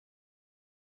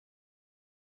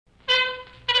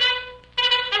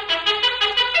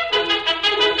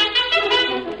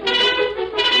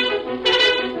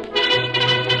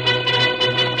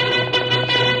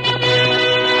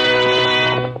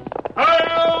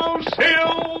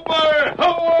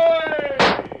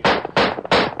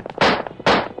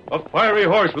fiery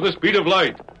horse with the speed of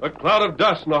light, a cloud of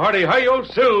dust, and a hearty hi-yo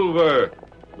Silver,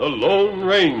 the Lone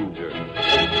Ranger.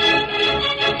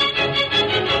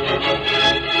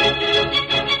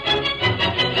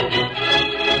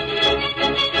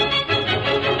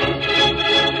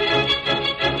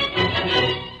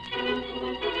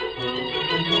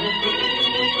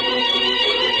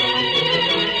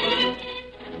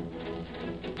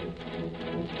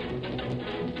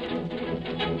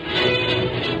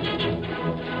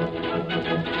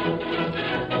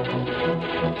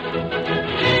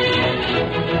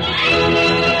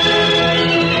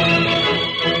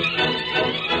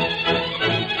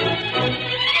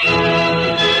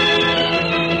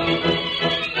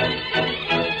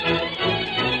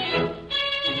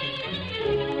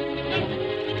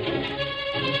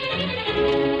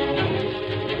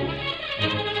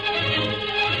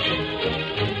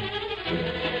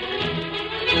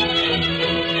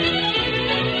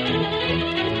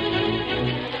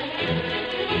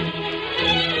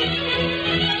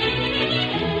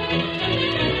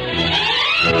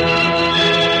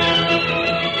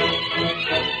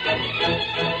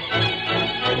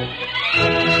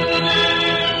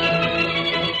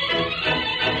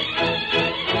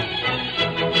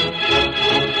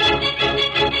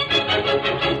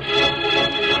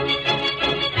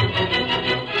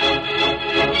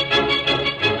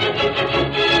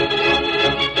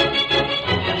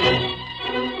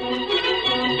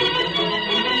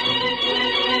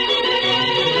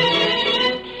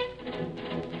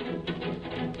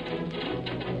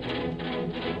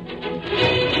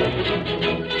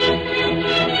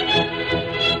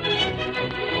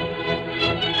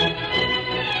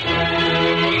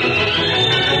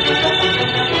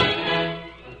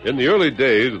 In the early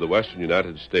days of the western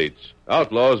United States,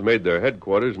 outlaws made their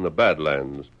headquarters in the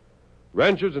Badlands.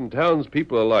 Ranchers and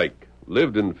townspeople alike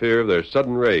lived in fear of their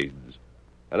sudden raids.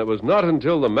 And it was not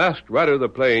until the masked rider of the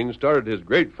plains started his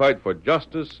great fight for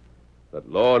justice that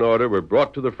law and order were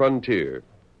brought to the frontier.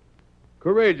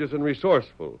 Courageous and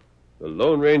resourceful, the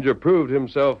Lone Ranger proved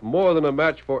himself more than a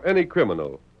match for any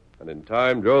criminal, and in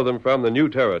time drove them from the new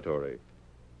territory.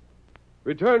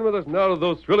 Return with us now to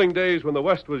those thrilling days when the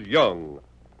West was young.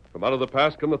 From out of the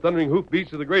past come the thundering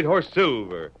hoofbeats of the great horse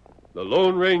Silver. The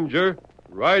Lone Ranger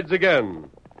rides again.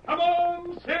 Come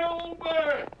on,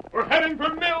 Silver! We're heading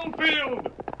for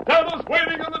Millfield. Devil's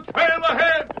waiting on the trail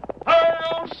ahead.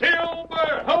 Hi-yo,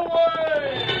 Silver!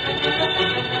 Away!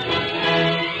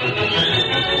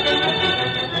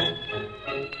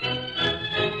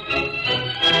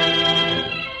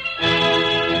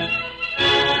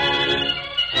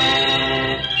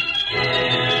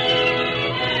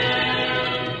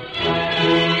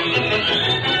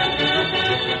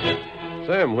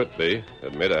 Sam Whitby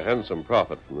had made a handsome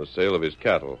profit from the sale of his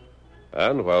cattle,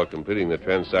 and while completing the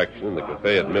transaction in the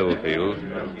cafe at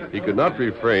Millfield, he could not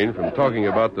refrain from talking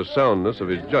about the soundness of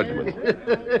his judgment.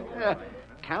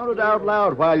 Count it out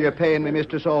loud while you're paying me,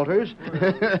 Mr. Salters.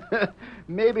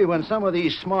 Maybe when some of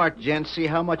these smart gents see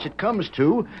how much it comes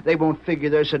to, they won't figure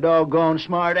they're so doggone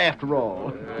smart after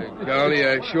all. Golly,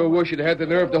 I sure wish it had the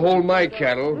nerve to hold my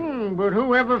cattle. But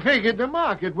whoever figured the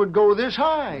market would go this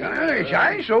high? Gosh,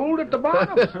 I sold at the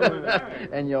bottom.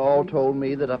 And you all told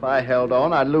me that if I held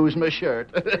on, I'd lose my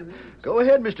shirt. Go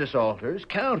ahead, Mr. Salters.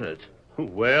 Count it.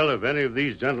 Well, if any of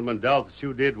these gentlemen doubt that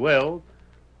you did well,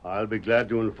 I'll be glad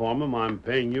to inform them I'm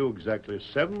paying you exactly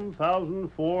 $7,400.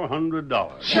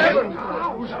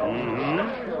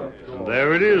 $7,000? And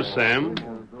there it is, Sam.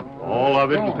 All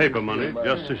of it in paper money,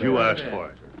 just as you asked for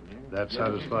it. That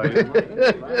satisfy you?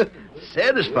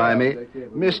 Satisfy me?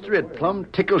 Mister, it plumb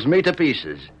tickles me to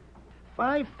pieces.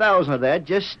 5,000 of that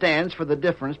just stands for the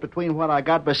difference between what I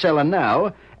got by selling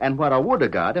now and what I would have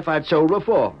got if I'd sold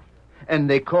before. And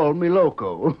they called me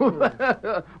loco.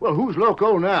 Well, who's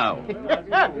loco now?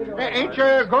 Ain't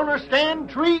you gonna stand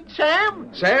treat, Sam?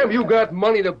 Sam, you got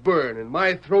money to burn, and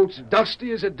my throat's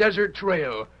dusty as a desert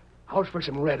trail. How's for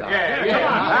some red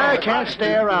eye? I can't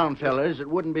stay around, fellas. It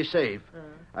wouldn't be safe.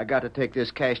 I got to take this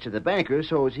cash to the banker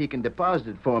so as he can deposit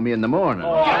it for me in the morning.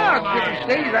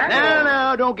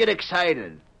 Now, don't get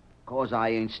excited. 'Cause I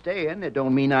ain't staying, it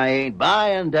don't mean I ain't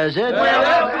buying, does it?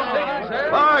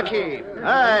 Barkeep!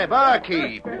 Hi,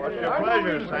 barkeep. What's your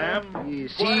pleasure, Sam? You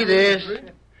see this?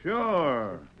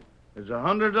 Sure. It's a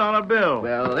 $100 bill.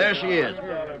 Well, there she is.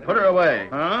 Put her away.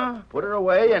 Huh? Put her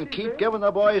away and keep giving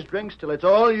the boys drinks till it's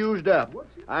all used up.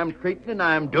 I'm treating and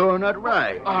I'm doing it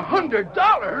right.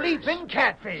 $100? Leaping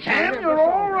catfish. Sam, you're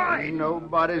all right.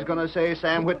 Nobody's gonna say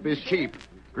Sam Whitby's cheap.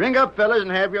 Drink up, fellas,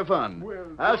 and have your fun.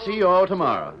 I'll see you all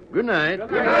tomorrow. Good night.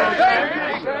 Good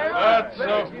night. Not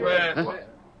so fast.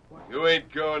 You ain't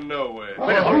going nowhere.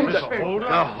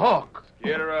 The hook.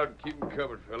 Get her out and keep them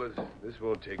covered, fellas. This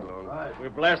won't take long. We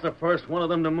blast the first one of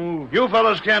them to move. You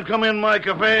fellas can't come in my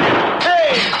cafe.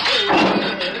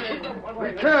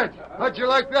 We can't. How'd you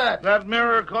like that? That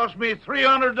mirror cost me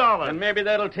 $300. And maybe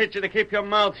that'll teach you to keep your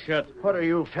mouth shut. What are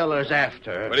you fellas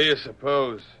after? What do you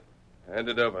suppose? Hand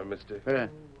it over, mister.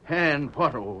 Hand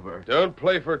what over? Don't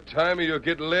play for time or you'll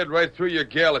get led right through your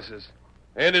galluses.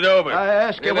 Hand it over. I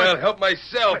ask you and what... I'll help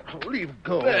myself. Leave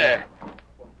go. There.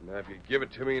 Now, if you give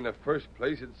it to me in the first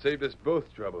place, it saved us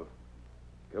both trouble.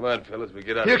 Come on, fellas, we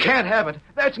get out You of here. can't have it.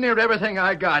 That's near everything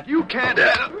I got. You can't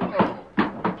have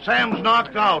it. Sam's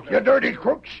knocked out. You dirty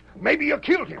crooks. Maybe you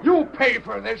killed him. You pay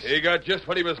for this. He got just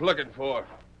what he was looking for.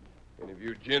 And if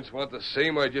you gents want the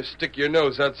same, why just stick your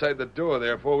nose outside the door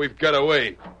there before we've got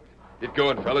away. Get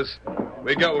going, fellas.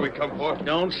 We got what we come for.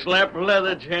 Don't slap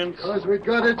leather, gents. Because we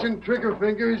got itching trigger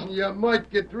fingers, and you might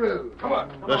get through. Come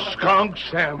on. The skunks.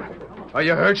 Sam. Are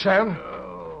you hurt, Sam?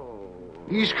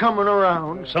 He's coming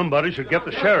around. Somebody should get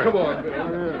the sheriff. Come on.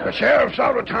 The sheriff's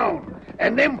out of town,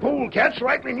 and them polecats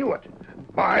rightly knew it.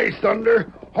 By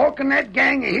thunder, Hawk and that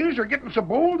gang of his are getting so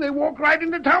bold they walk right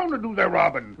into town to do their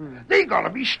robbing. They gotta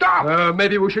be stopped.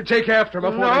 Maybe we should take after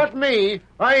him. Not me.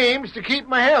 I aims to keep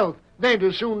my health. They'd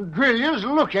as soon drill you as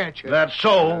look at you. That's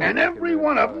so. And every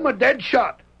one of 'em a dead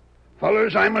shot.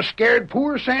 Fellers, I'm a scared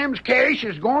poor Sam's cash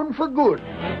is gone for good.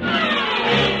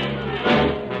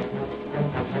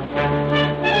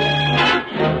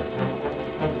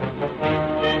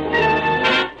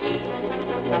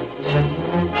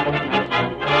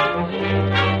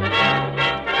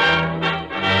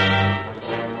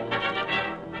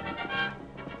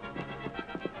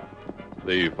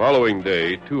 The following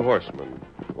day, two horsemen,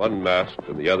 one masked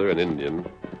and the other an Indian,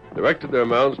 directed their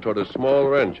mounts toward a small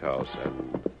ranch house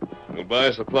and... We'll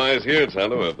buy supplies here,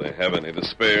 Tonto, if they have any to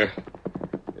spare.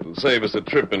 It'll save us a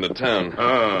trip into town.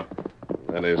 Ah.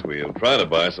 That is, we'll try to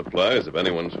buy supplies if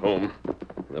anyone's home.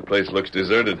 The place looks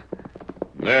deserted.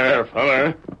 There,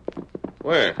 feller.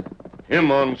 Where?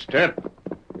 Him on step.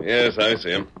 Yes, I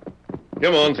see him.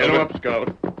 Come on, Get him Silver. up,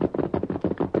 Scout.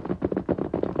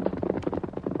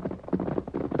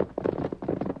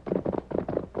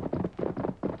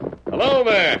 Hello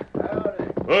there.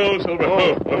 Oh, Silver.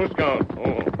 Oh, Scout.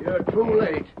 Oh. You're too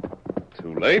late.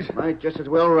 Too late? Might just as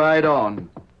well ride on.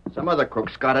 Some other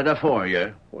crooks got it afore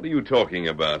you. What are you talking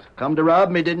about? Come to rob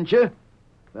me, didn't you?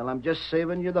 Well, I'm just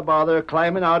saving you the bother of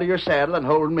climbing out of your saddle and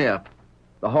holding me up.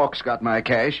 The Hawks got my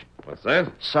cash. What's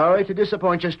that? Sorry to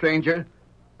disappoint you, stranger,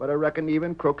 but I reckon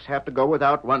even crooks have to go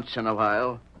without once in a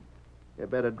while. You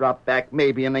better drop back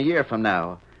maybe in a year from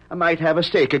now. I might have a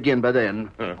stake again by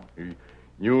then.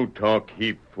 You talk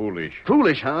heap foolish.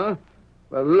 Foolish, huh?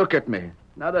 Well, look at me.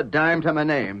 Not a dime to my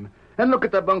name. And look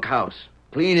at the bunkhouse.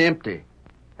 Clean empty.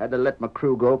 Had to let my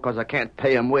crew go because I can't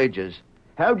pay 'em wages.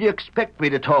 How do you expect me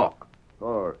to talk?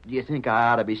 Or do you think I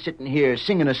ought to be sitting here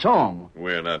singing a song?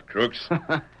 We're not crooks.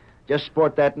 Just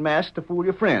sport that mask to fool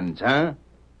your friends, huh?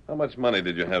 How much money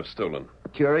did you have stolen?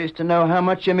 Curious to know how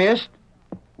much you missed?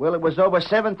 Well, it was over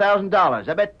 $7,000.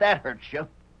 I bet that hurts you.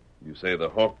 You say the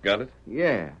Hawk got it?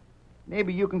 Yeah.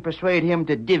 Maybe you can persuade him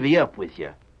to divvy up with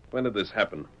you. When did this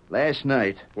happen? Last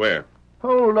night. Where?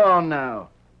 Hold on now.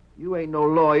 You ain't no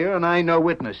lawyer, and I ain't no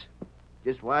witness.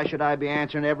 Just why should I be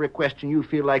answering every question you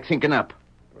feel like thinking up?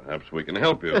 Perhaps we can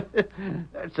help you.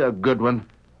 That's a good one.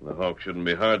 The Hawk shouldn't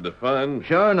be hard to find.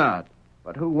 Sure not.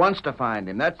 But who wants to find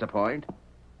him? That's the point.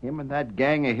 Him and that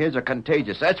gang of his are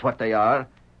contagious. That's what they are.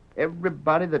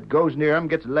 Everybody that goes near him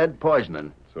gets lead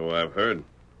poisoning. So I've heard.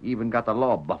 Even got the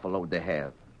law buffaloed they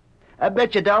have. I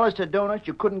bet you dollars to donuts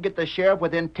you couldn't get the sheriff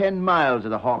within 10 miles of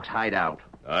the Hawks' hideout.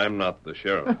 I'm not the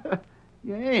sheriff.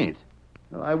 You ain't.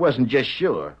 Well, I wasn't just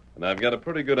sure. And I've got a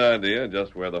pretty good idea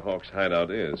just where the Hawks' hideout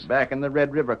is. Back in the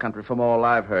Red River country from all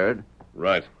I've heard.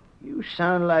 Right. You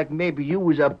sound like maybe you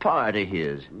was a part of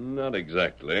his. Not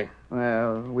exactly.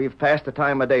 Well, we've passed the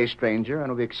time of day, stranger,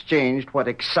 and we've exchanged what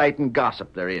exciting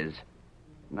gossip there is.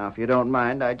 Now, if you don't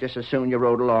mind, I'd just as soon you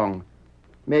rode along.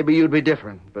 Maybe you'd be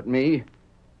different, but me...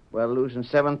 Well, losing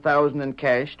 $7,000 in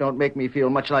cash don't make me feel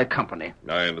much like company.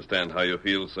 I understand how you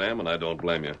feel, Sam, and I don't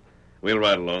blame you. We'll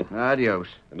ride along. Adios.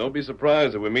 And don't be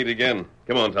surprised if we meet again.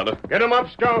 Come on, Tonto. Get him up,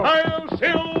 Scout. Hail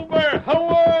Silver!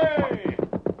 Away!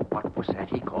 What was that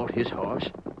he called his horse?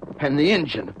 And the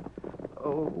engine.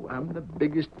 Oh, I'm the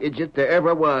biggest idiot there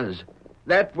ever was.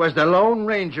 That was the Lone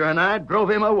Ranger, and I drove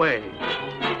him away.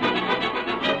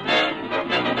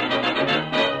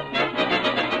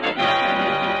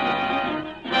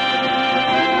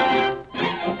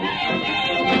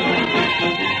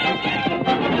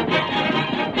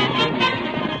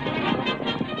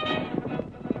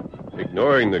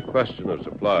 Ignoring the question of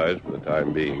supplies for the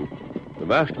time being, The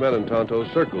masked men and Tonto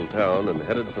circled town and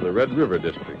headed for the Red River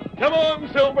district. Come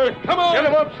on, Silver. Come on. Get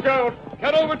him up, Scout.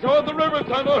 Get over toward the river,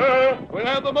 Tonto. We'll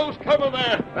have the most cover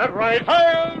there. That's right.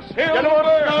 Hi-yo, Silver. Get him up,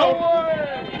 Scout.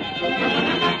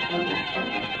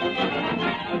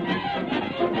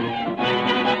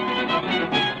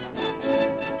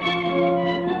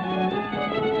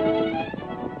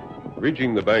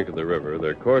 Reaching the bank of the river,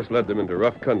 their course led them into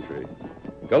rough country.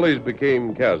 Gullies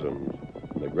became chasms,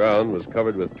 and the ground was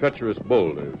covered with treacherous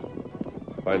boulders.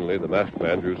 Finally, the masked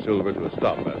man drew Silver to a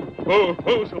stop. Oh,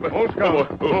 Silver. Oh,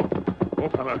 Scout. Oh,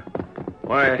 fella.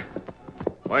 Why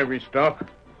we stop?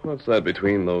 What's that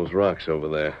between those rocks over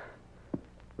there?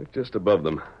 Look just above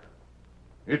them.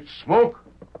 It's smoke.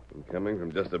 And coming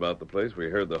from just about the place we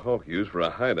heard the hawk use for a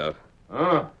hideout.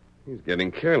 Ah. He's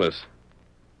getting careless.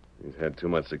 He's had too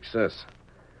much success.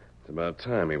 It's about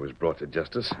time he was brought to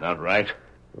justice. Not right.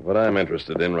 But what I'm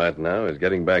interested in right now is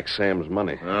getting back Sam's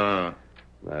money. Ah.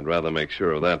 I'd rather make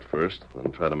sure of that first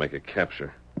than try to make a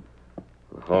capture.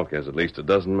 The hawk has at least a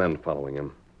dozen men following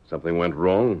him. Something went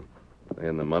wrong, they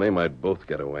and the money might both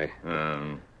get away.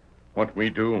 What we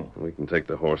do? We can take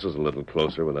the horses a little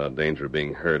closer without danger of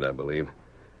being heard, I believe.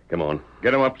 Come on.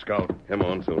 Get him up, Scout. Come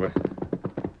on, Silver.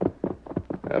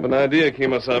 I have an idea,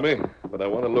 Kemosabe, but I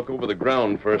want to look over the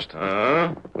ground first.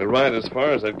 We'll ride as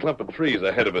far as that clump of trees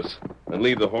ahead of us and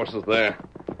leave the horses there.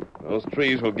 Those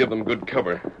trees will give them good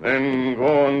cover. Then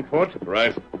go on foot?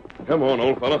 Right. Come on,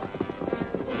 old fellow.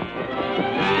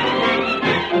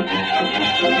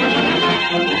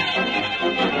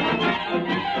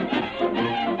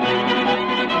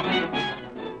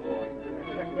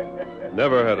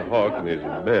 Never had Hawk and his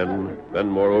men been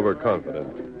more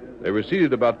overconfident. They were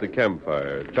seated about the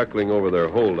campfire, chuckling over their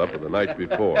holdup of the night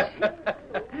before.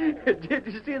 Did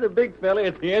you see the big fella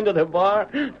at the end of the bar?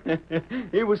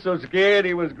 He was so scared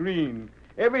he was green.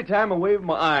 Every time I waved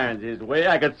my irons his way,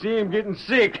 I could see him getting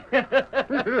sick. And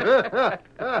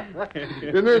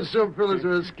then some fellas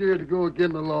are scared to go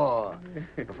against the law.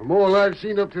 But from all I've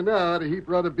seen up to now, I'd a heap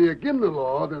rather be against the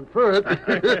law than for it.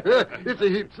 It's a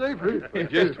heap safer. For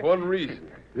just one reason.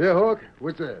 Yeah, Hawk?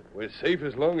 What's that? We're safe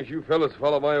as long as you fellas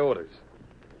follow my orders.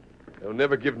 They'll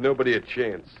never give nobody a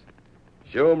chance.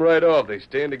 Show 'em right off they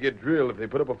stand to get drilled if they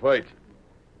put up a fight.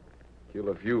 Kill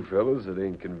a few fellas that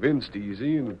ain't convinced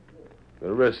easy, and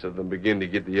the rest of them begin to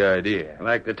get the idea.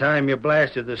 Like the time you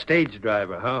blasted the stage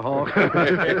driver, huh, Hawk? Yeah,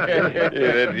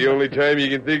 that's the only time you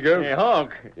can think of. Hey,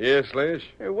 Hawk. Yeah, Slash?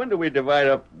 Hey, when do we divide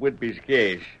up Whitby's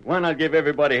cash? Why not give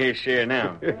everybody his share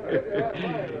now?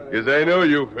 Because I know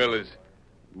you fellas.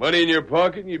 Money in your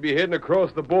pocket, and you'd be heading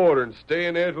across the border and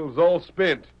staying there till it's all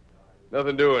spent.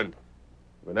 Nothing doing.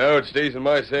 But now it stays in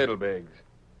my saddlebags.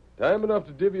 Time enough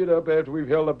to divvy it up after we've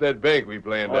held up that bank we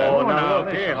planned Oh, on. now,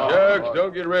 look here, Hawk. Shucks,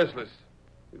 don't get restless.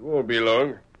 It won't be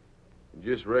long. And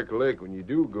just recollect, when you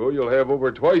do go, you'll have over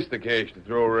twice the cash to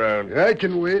throw around. I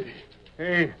can wait.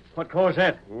 Hey, what caused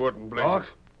that? Wouldn't blame Hawk, us.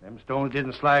 them stones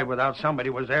didn't slide without somebody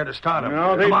was there to start them.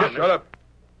 No, they Come on, didn't. shut up.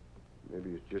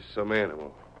 Maybe it's just some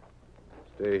animal.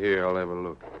 Stay here, I'll have a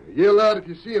look. Yell out if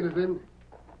you see anything.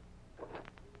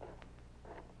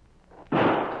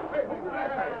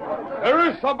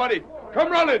 There is somebody.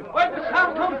 Come running. Where'd the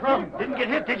sound come from? Didn't get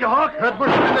hit, did you, Hawk? That bush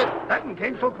that. That one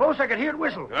came so close I could hear it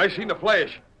whistle. I seen the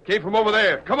flash. Came from over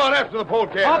there. Come on after the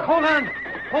polecat. Hawk, hold on.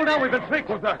 Hold on, we've been tricked.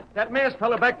 What's that? That masked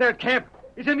fella back there at camp.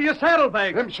 He's in your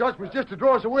saddlebag. Them shots was just to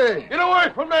draw us away. Get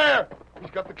away from there. He's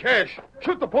got the cash.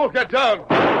 Shoot the polecat down.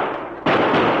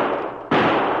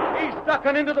 He's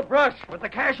ducking into the brush with the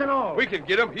cash and all. We can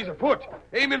get him. He's afoot.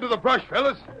 Aim into the brush,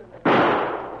 fellas.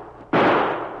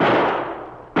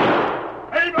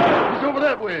 Stay back! He's over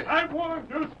that way. I'm warned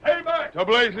you. Stay back! To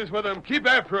blazes with him. Keep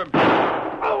after him.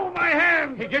 Oh, my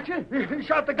hand! He get you? He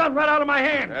shot the gun right out of my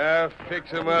hand. I'll fix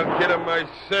him. I'll get him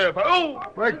myself. Oh!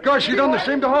 My gosh, he done the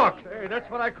same to Hawk. Hey, that's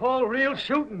what I call real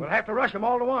shooting. We'll have to rush him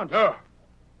all at once. No.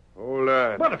 Hold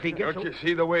on. What if he gets... Don't you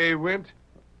see the way he went?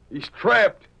 He's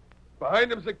trapped.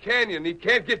 Behind him's a canyon. He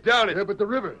can't get down it. Yeah, but the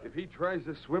river. If he tries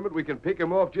to swim it, we can pick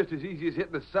him off just as easy as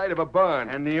hitting the side of a barn.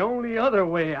 And the only other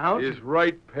way out... is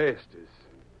right past us.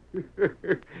 Take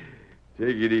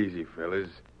it easy, fellas.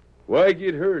 Why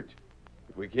get hurt?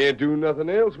 If we can't do nothing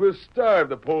else, we'll starve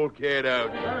the polecat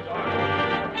out.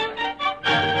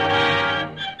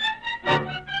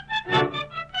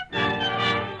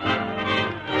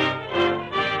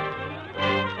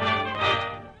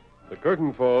 The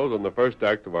curtain falls on the first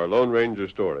act of our Lone Ranger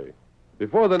story.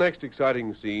 Before the next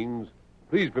exciting scenes,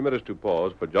 please permit us to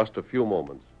pause for just a few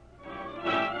moments.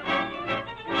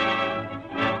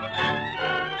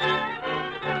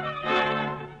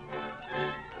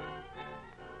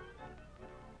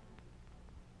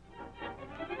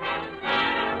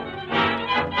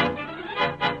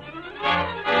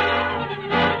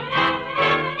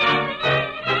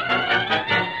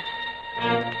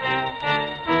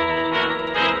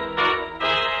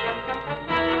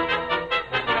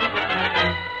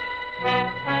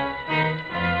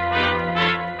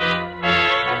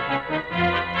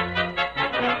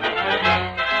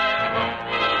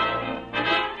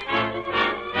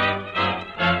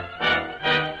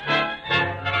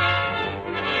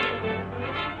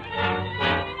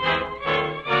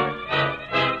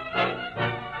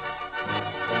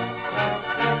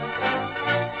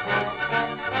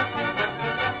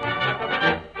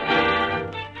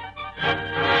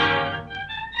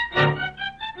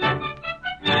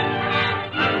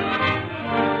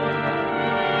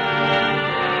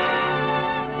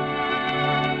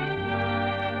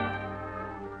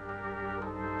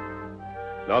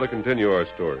 Now to continue our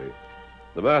story.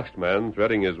 The masked man,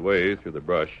 threading his way through the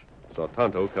brush, saw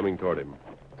Tonto coming toward him.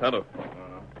 Tonto.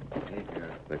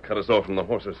 They cut us off from the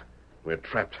horses. We're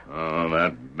trapped. Oh,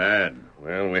 that bad.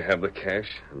 Well, we have the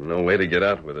cash and no way to get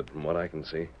out with it, from what I can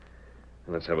see.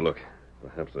 Let's have a look.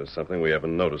 Perhaps there's something we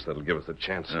haven't noticed that'll give us a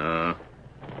chance.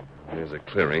 There's a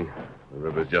clearing. The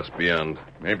river's just beyond.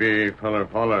 Maybe feller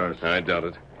follows. I doubt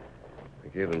it. I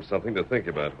gave them something to think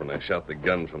about when I shot the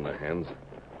gun from their hands.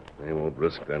 They won't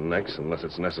risk their necks unless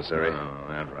it's necessary. Oh,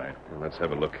 that's right. And let's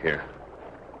have a look here.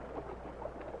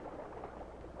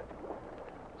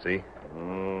 See?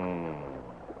 Oh,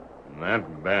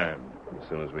 not bad. As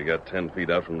soon as we got 10 feet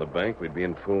out from the bank, we'd be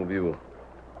in full view.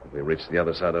 If we reached the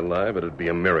other side alive, it'd be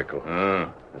a miracle.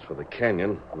 As for the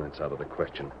canyon, that's out of the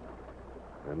question.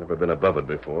 I've never been above it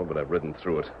before, but I've ridden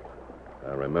through it.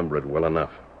 I remember it well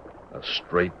enough. A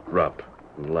straight drop,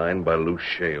 lined by loose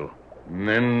shale. And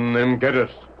then them get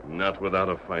us. Not without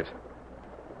a fight.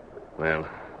 Well,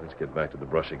 let's get back to the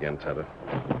brush again, Tonto.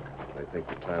 I think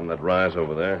the time that rise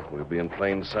over there, we'll be in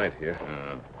plain sight here.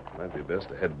 Might be best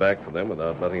to head back for them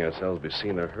without letting ourselves be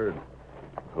seen or heard.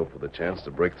 Hope for the chance to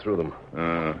break through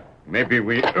them. Maybe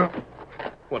we...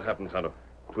 What happened, Tonto?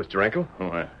 Twist your ankle?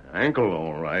 Oh, ankle,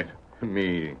 all right.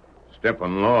 Me step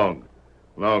on log.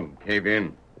 Log cave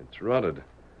in. It's rotted.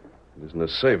 It isn't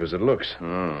as safe as it looks.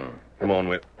 Come on,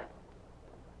 Whit.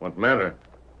 What matter?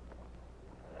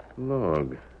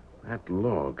 Log. That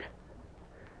log.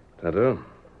 Tonto,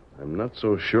 I'm not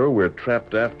so sure we're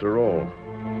trapped after all.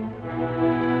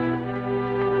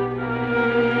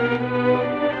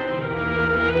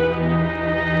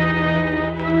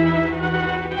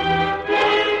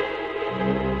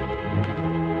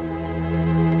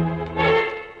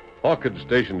 Hawk had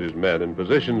stationed his men in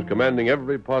positions commanding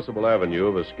every possible avenue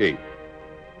of escape.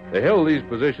 They held these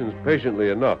positions patiently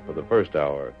enough for the first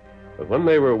hour, but when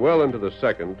they were well into the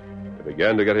second, they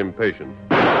began to get impatient.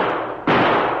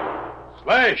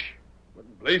 Slash!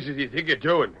 What blazes do you think you're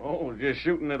doing? Oh, just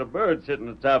shooting at a bird sitting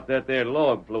atop that there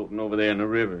log floating over there in the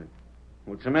river.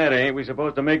 What's the matter? Ain't we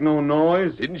supposed to make no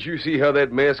noise? Didn't you see how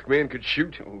that masked man could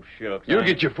shoot? Oh, shucks. You'll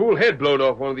get your fool head blown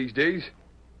off one of these days.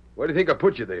 Why do you think I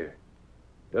put you there?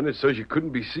 Done it so's you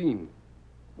couldn't be seen.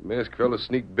 The masked fella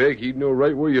sneaked back, he'd know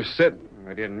right where you're sitting.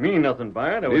 I didn't mean nothing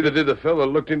by it. Neither did the fella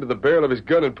who looked into the barrel of his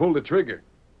gun and pulled the trigger.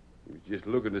 He was just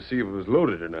looking to see if it was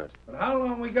loaded or not. But how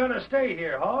long we gonna stay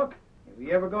here, Hawk? Are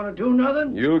we ever gonna do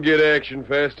nothing? You'll get action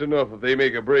fast enough if they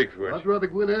make a break for it. I'd rather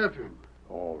go in after him.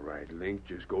 All right, Link,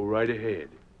 just go right ahead.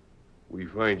 We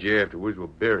find you afterwards, we'll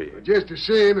bury you. Just the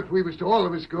same, if we was to all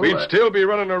of us go... We'd still be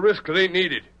running a risk that ain't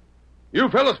needed. You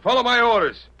fellas follow my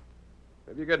orders.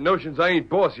 Have you got notions I ain't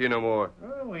boss you no more?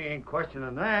 Well, we ain't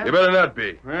questioning that. You better not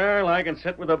be. Well, I can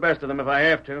sit with the best of them if I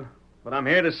have to. But I'm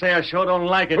here to say I sure don't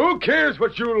like it. Who cares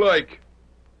what you like?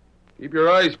 Keep your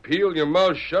eyes peeled, your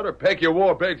mouth shut, or pack your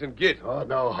war bags and get. Oh,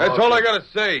 no, Hawk. That's all I gotta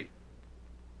say.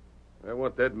 I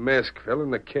want that masked fella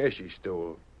and the cash he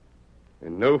stole.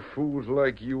 And no fools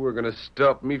like you are gonna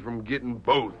stop me from getting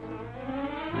both.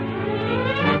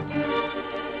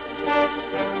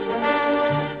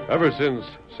 Ever since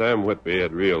Sam Whitby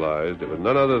had realized it was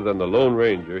none other than the Lone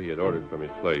Ranger he had ordered from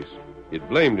his place, he'd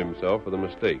blamed himself for the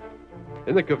mistake.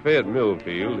 In the cafe at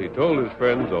Millfield, he told his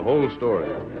friends the whole story.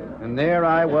 And there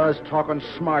I was talking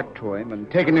smart to him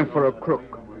and taking him for a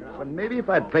crook. But maybe if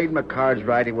I'd played my cards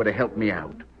right, he would have helped me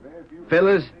out.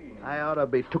 Fellas, I ought to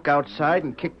be took outside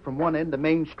and kicked from one end of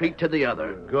Main Street to the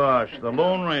other. Gosh, the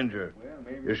Lone Ranger.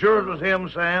 You sure it was him,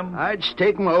 Sam? I'd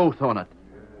stake my oath on it.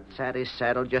 Sat his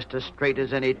saddle just as straight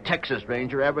as any Texas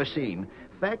Ranger ever seen.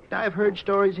 In fact, I've heard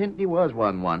stories hinting he was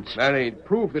one once. That ain't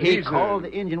proof that He he's... called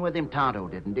the engine with him Tonto,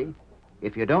 didn't he?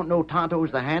 If you don't know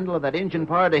Tonto's the handle of that engine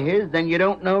part of his, then you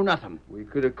don't know nothing. We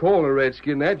could have called a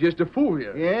redskin that just to fool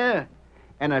you. Yeah.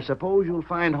 And I suppose you'll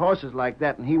find horses like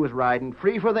that and he was riding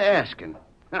free for the asking.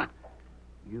 Huh.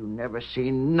 You never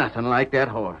seen nothing like that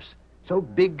horse. So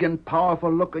big and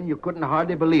powerful looking you couldn't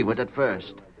hardly believe it at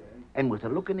first. And with a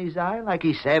look in his eye like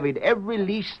he savvied every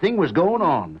least thing was going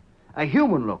on. A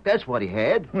human look, that's what he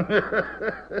had.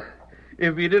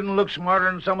 If he didn't look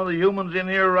smarter than some of the humans in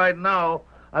here right now,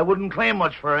 I wouldn't claim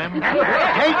much for him. Ain't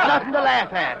nothing to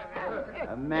laugh at.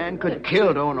 A man could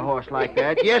kill to own a horse like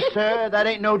that. Yes, sir, that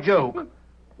ain't no joke.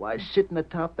 Why, sitting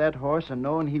atop that horse and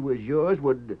knowing he was yours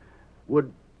would...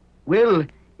 Well,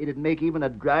 it'd make even a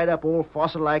dried-up old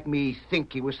fossil like me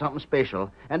think he was something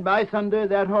special. And by thunder,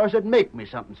 that horse would make me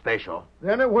something special.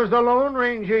 Then it was the Lone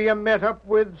Ranger you met up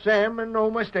with, Sam, and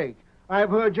no mistake.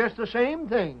 I've heard just the same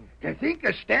thing. To think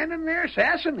of standing there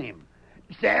sassing him.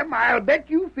 Sam, I'll bet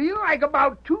you feel like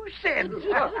about 2 cents.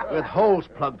 With holes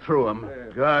plugged through 'em.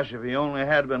 Gosh, if he only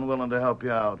had been willing to help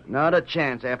you out. Not a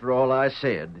chance after all I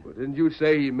said. Well, didn't you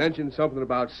say he mentioned something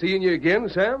about seeing you again,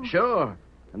 Sam? Sure.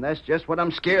 And that's just what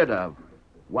I'm scared of.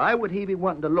 Why would he be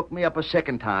wanting to look me up a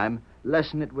second time,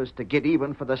 less'n it was to get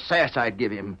even for the sass I'd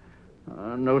give him?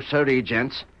 No sirree,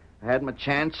 gents. I had my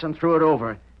chance and threw it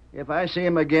over. If I see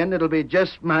him again, it'll be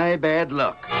just my bad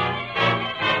luck.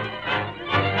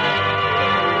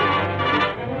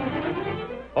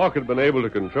 Hawk had been able to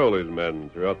control his men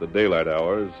throughout the daylight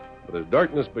hours, but as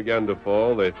darkness began to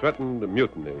fall, they threatened a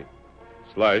mutiny.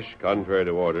 Slash, contrary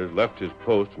to orders, left his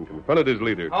post and confronted his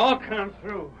leader. I'll come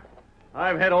through.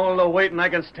 I've had all the weight, and I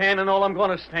can stand, and all I'm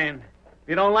going to stand. If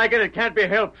you don't like it, it can't be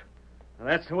helped. And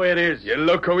that's the way it is. You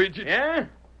loco, Egypt. Yeah?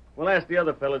 Well, ask the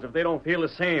other fellas if they don't feel the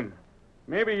same.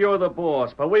 Maybe you're the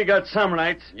boss, but we got some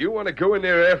rights. You want to go in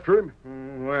there after him?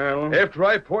 Well... After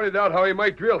I pointed out how he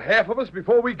might drill half of us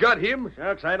before we got him?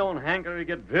 Shucks, I don't hanker to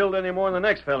get drilled any more than the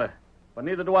next fella. But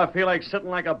neither do I feel like sitting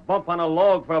like a bump on a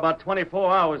log for about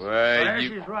 24 hours. Why,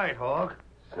 She's right, Hawk.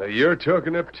 So you're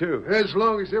talking up, too. As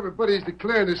long as everybody's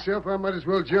declaring himself, I might as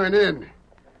well join in.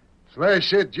 Slash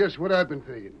said just what I've been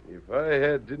thinking. If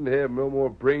I didn't have no more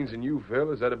brains than you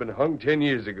fellas, I'd have been hung 10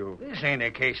 years ago. This ain't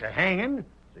a case of hanging.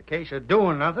 It's a case of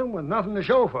doing nothing with nothing to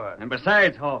show for it. And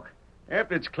besides, Hawk,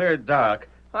 after it's cleared dark,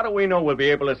 how do we know we'll be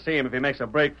able to see him if he makes a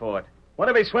break for it? What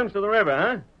if he swims to the river,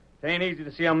 huh? It ain't easy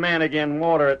to see a man again in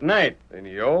water at night. And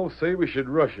you all say we should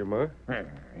rush him, huh?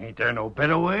 Ain't there no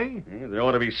better way? Yeah, there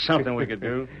ought to be something we could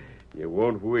do. You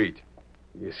won't wait.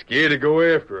 You're scared to go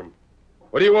after him.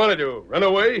 What do you want to do? Run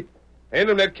away? Hand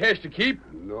him that cash to keep?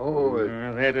 No.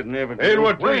 That'd never do. And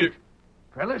what do you...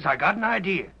 Fellas, I got an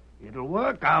idea. It'll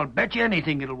work. I'll bet you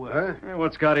anything it'll work. Huh?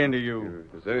 What's got into you?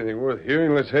 If there's anything worth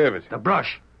hearing, let's have it. The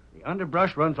brush. The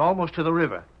underbrush runs almost to the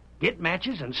river. Get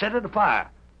matches and set it afire.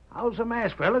 How's the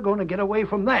masked fella going to get away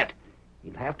from that?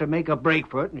 He'll have to make a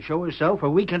break for it and show himself where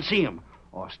we can see him,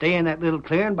 or stay in that little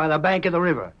clearing by the bank of the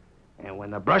river. And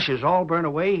when the brush is all burned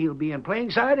away, he'll be in plain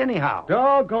sight anyhow.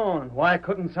 Doggone. Why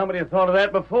couldn't somebody have thought of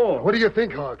that before? What do you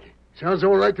think, Hawk? Sounds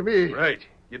all right to me. Right.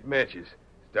 Get matches.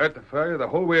 Start the fire the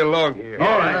whole way along here.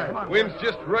 All right. Wind's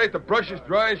just right. The brush is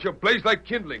dry and she'll blaze like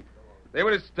kindling. Then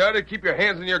when it's started, keep your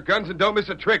hands on your guns and don't miss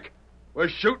a trick. We're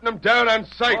shooting them down on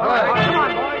sight. All right. Come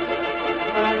on, boys.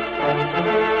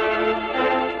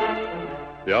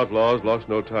 The outlaws lost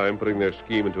no time putting their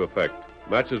scheme into effect.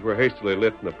 Matches were hastily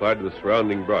lit and applied to the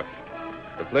surrounding brush.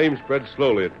 The flames spread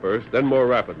slowly at first, then more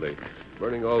rapidly,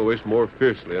 burning always more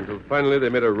fiercely until finally they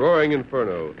made a roaring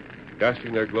inferno,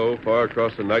 casting their glow far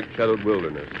across the night-shadowed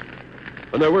wilderness.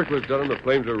 When their work was done and the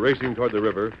flames were racing toward the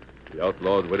river, the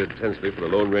outlaws waited tensely for the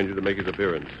Lone Ranger to make his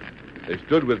appearance. They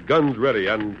stood with guns ready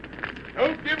and...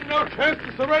 Don't give him no chance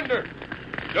to surrender.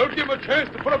 Don't give him a chance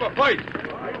to put up a fight.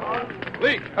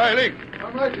 Link. Hi, Link.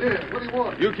 I'm right here. What do you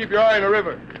want? You keep your eye on the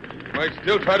river. You might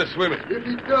still try to swim it. If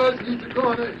he does, he's a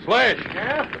goner. Slash.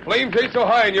 Yeah? The flames ain't so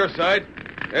high on your side.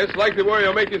 That's likely where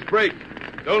he'll make his break.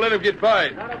 Don't let him get by.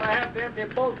 Not if I have to empty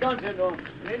both guns into him.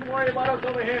 Needn't worry about us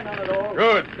over here, none at all.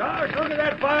 Good. Gosh, look at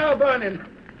that fire burning.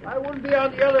 I wouldn't be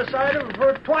on the other side of it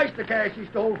for twice the cash he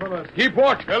stole from us. Keep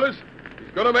watch, fellas.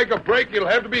 He's going to make a break. He'll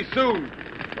have to be soon.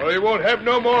 Or he won't have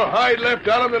no more hide left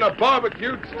on him than a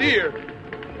barbecued steer.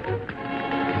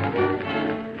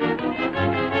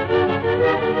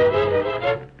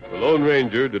 The Lone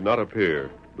Ranger did not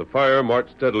appear. The fire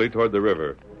marched steadily toward the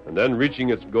river, and then, reaching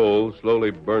its goal,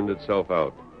 slowly burned itself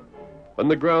out. When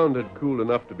the ground had cooled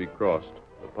enough to be crossed,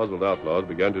 the puzzled outlaws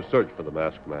began to search for the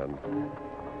masked man.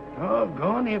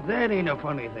 Doggone if that ain't a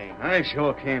funny thing. I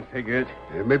sure can't figure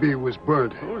it. Maybe he was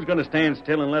burnt. Who's going to stand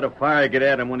still and let a fire get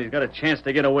at him when he's got a chance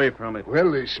to get away from it?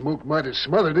 Well, the smoke might have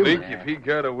smothered him. Link, if he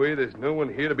got away, there's no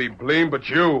one here to be blamed but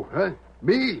you. Huh?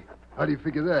 Me? How do you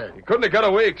figure that? He couldn't have got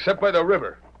away except by the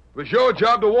river. It was your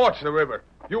job to watch the river.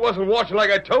 You wasn't watching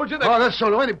like I told you. Oh, that's so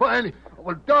no. Anybody...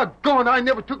 Well, doggone, I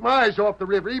never took my eyes off the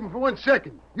river, even for 1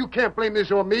 second. You can't blame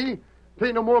this on me. It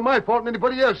ain't no more my fault than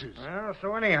anybody else's. Well,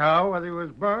 so anyhow, whether he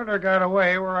was burned or got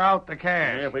away, we're out the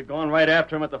cash. Yeah, if we'd gone right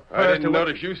after him at the first... I didn't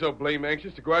notice you so blame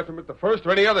anxious to go after him at the first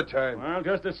or any other time. Well,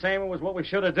 just the same, it was what we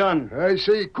should have done. I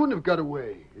say he couldn't have got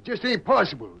away. It just ain't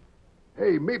possible.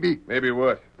 Hey, maybe... Maybe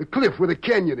what? The cliff where the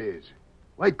canyon is.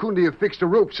 Why couldn't he have fixed a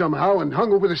rope somehow and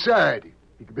hung over the side?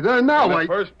 He could be there now. In the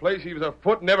first place, he was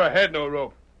afoot and never had no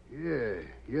rope. Yeah,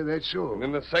 that's so. And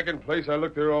in the second place, I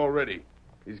looked there already.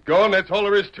 He's gone, that's all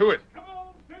there is to it.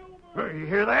 You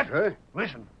hear that? Huh?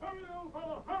 Listen.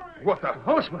 What the?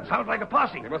 Horseman. Sounds like a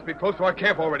posse. They must be close to our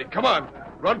camp already. Come on.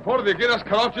 Run for it. They'll get us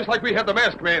cut off just like we had the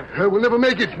masked man. We'll never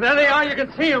make it. There they are. You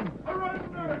can see them.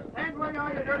 Stand where you are.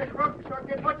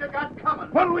 at what you got coming.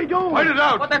 What'll we do? Fight it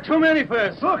out. But there are too many for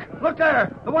us. Look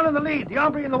there. The one in the lead, the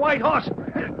hombre in the white horse.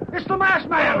 It's the masked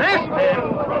man.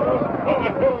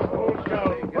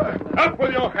 Up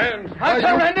with your hands. I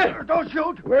surrender. Don't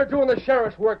shoot. We're doing the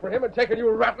sheriff's work for him and taking you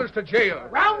rattlers to jail.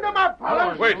 Round them up,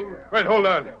 fellas. Wait, hold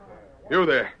on. You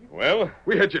there. Well,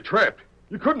 We had you trapped.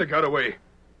 You couldn't have got away.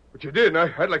 But you did, and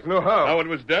I'd like to know how. how it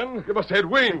was done? You must have had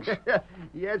wings.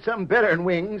 He had something better than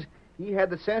wings. He had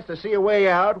the sense to see a way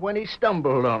out when he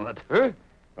stumbled on it. Huh?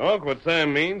 Oh, what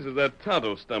Sam means is that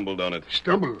Tonto stumbled on it.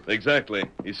 Stumbled. Exactly.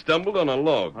 He stumbled on a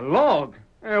log. A log?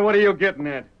 What are you getting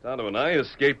at? Tonto and I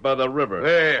escaped by the river.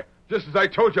 There. Just as I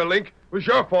told you, Link. It was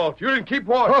your fault. You didn't keep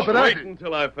watch. Oh, but Wait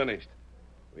until I finished.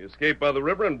 We escaped by the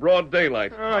river in broad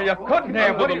daylight. Oh, you couldn't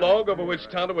have. Under the log over which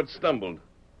Tonto had stumbled.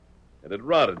 It had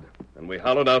rotted, and we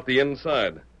hollowed out the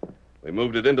inside. We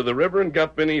moved it into the river and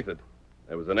got beneath it.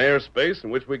 There was an air space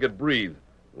in which we could breathe.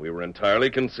 We were entirely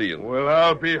concealed. Well,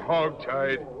 I'll be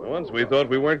hog-tied. Once we thought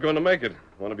we weren't going to make it.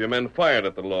 One of your men fired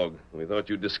at the log. We thought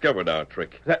you discovered our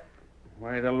trick.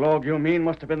 Why, the log you mean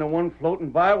must have been the one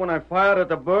floating by when I fired at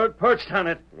the bird perched on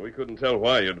it. We couldn't tell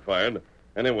why you'd fired.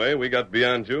 Anyway, we got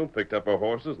beyond you, picked up our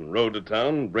horses, and rode to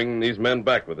town, bringing these men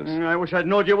back with us. I wish I'd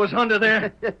known you was under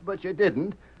there. But you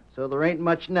didn't. So there ain't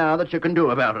much now that you can do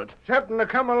about it. Excepting to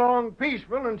come along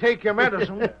peaceful and take your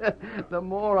medicine. The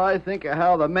more I think of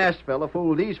how the masked fella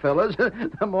fooled these fellas,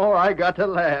 the more I got to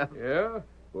laugh. Yeah?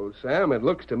 Well, Sam, it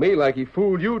looks to me like he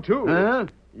fooled you, too. Huh?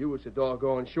 You was so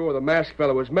doggone sure the masked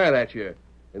fella was mad at you.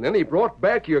 And then he brought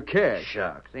back your cash.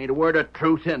 Shucks, ain't a word of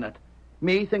truth in it.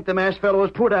 Me think the masked fellow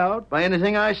was put out by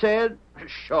anything I said?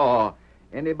 Sure.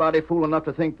 Anybody fool enough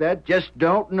to think that just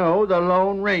don't know the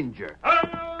Lone Ranger.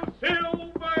 Hail,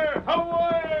 Silver!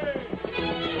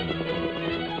 Away!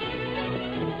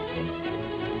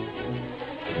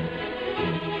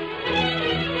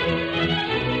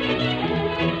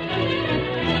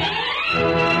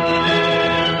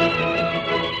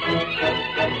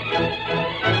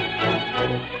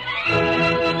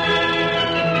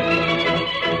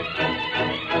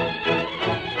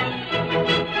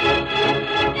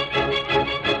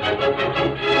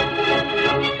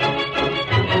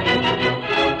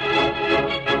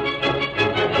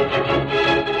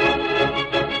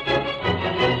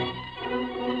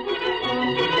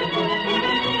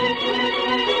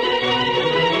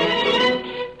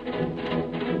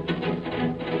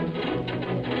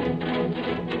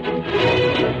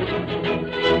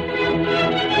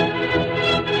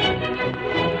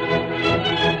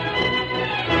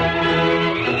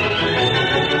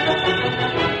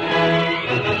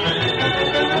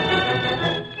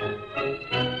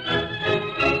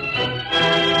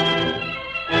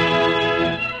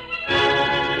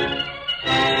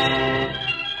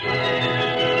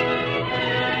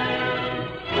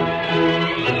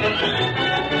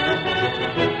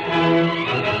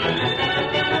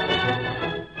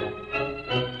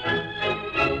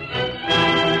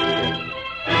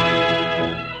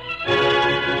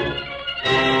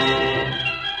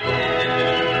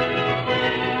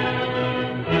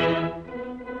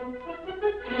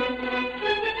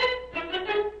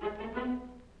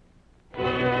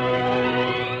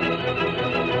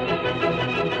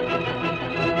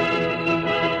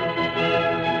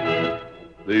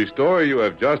 The story you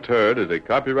have just heard is a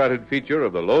copyrighted feature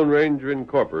of the Lone Ranger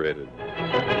Incorporated.